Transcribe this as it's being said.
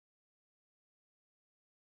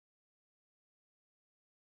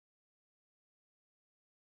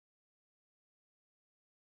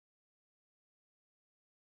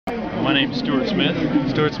My name's Stuart Smith.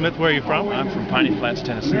 Stuart Smith, where are you from? I'm from Piney Flats,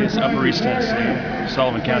 Tennessee. It's Upper East Tennessee,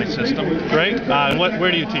 Sullivan County system. Great.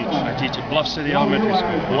 Where do you teach? I teach at Bluff City Elementary School.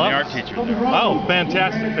 I'm the art teacher there. Oh,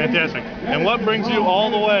 fantastic, fantastic. And what brings you all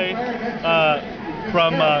the way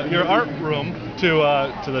from your art room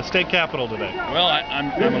to the state capitol today? Well,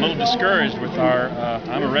 I'm a little discouraged with our,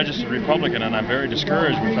 I'm a registered Republican, and I'm very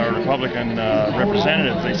discouraged with our Republican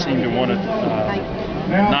representatives. They seem to want to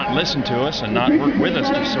not listen to us and not work with us,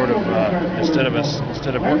 just sort of, instead of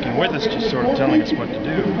working with us, just sort of telling us what to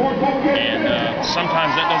do. And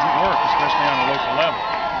sometimes that doesn't work, especially on a local level.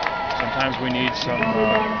 Sometimes we need some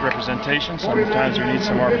representation, sometimes we need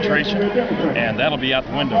some arbitration, and that'll be out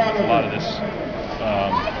the window with a lot of this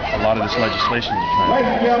legislation they're trying to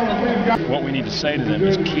pass. What we need to say to them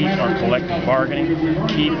is keep our collective bargaining,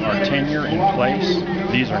 keep our tenure in place.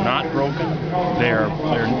 These are not broken.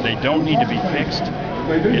 They don't need to be fixed.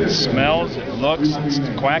 It smells, it looks, it's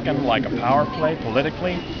quacking like a power play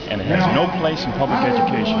politically, and it has no place in public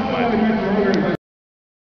education, in my opinion.